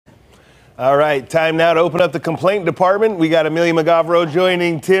All right, time now to open up the complaint department. We got Amelia McGavro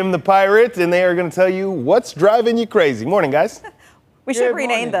joining Tim the Pirate, and they are going to tell you what's driving you crazy. Morning, guys. We should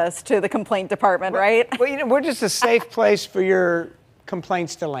rename this to the complaint department, right? Well, we're just a safe place for your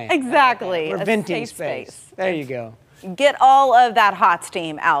complaints to land. Exactly. We're venting space. There you go. Get all of that hot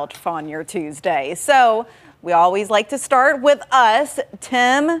steam out on your Tuesday. So we always like to start with us,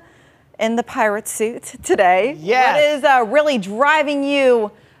 Tim, in the pirate suit today. Yes. What is really driving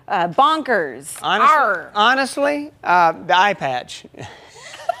you bonkers? Honestly, the eye patch.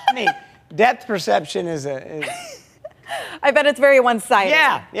 I mean, depth perception is I bet it's very one-sided.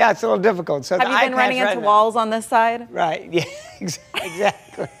 Yeah, it's a little difficult. So have you been running into walls on this side? Right. Yeah.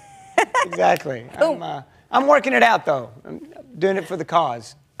 Exactly. Exactly. I'm working it out though. I'm doing it for the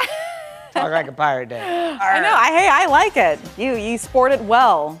cause. Talk like a pirate day. I know. Hey, I like it. You sport it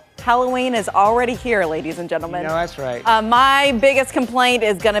well. Halloween is already here, ladies and gentlemen. You know, that's right. My biggest complaint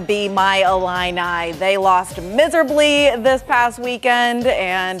is going to be my Illini. They lost miserably this past weekend,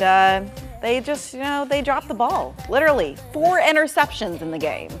 and they just, they dropped the ball. Literally, 4 interceptions in the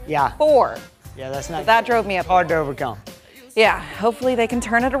game. Yeah. 4. Yeah, that's not. That drove me up. Hard to overcome. Yeah, hopefully they can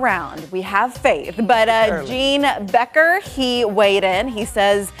turn it around. We have faith. But Gene Becker, he weighed in. He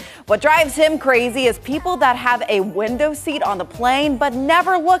says what drives him crazy is people that have a window seat on the plane but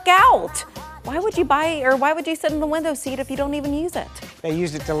never look out. Why would you sit in the window seat if you don't even use it? They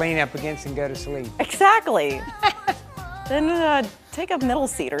use it to lean up against and go to sleep. Exactly. Then take a middle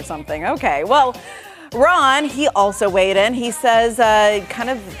seat or something. Okay, well, Ron, he also weighed in. He says,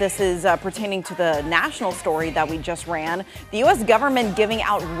 this is pertaining to the national story that we just ran. The U.S. government giving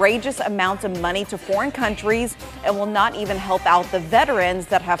outrageous amounts of money to foreign countries and will not even help out the veterans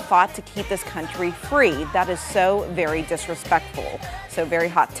that have fought to keep this country free. That is so very disrespectful. So very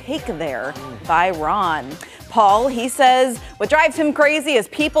hot take there by Ron. Paul, he says, what drives him crazy is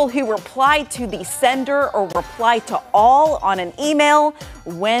people who reply to the sender or reply to all on an email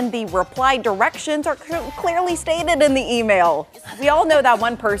when the reply directions are clearly stated in the email. We all know that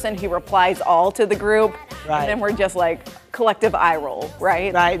one person who replies all to the group, right. And then we're just like collective eye roll,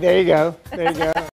 right? Right, there you go. There you go.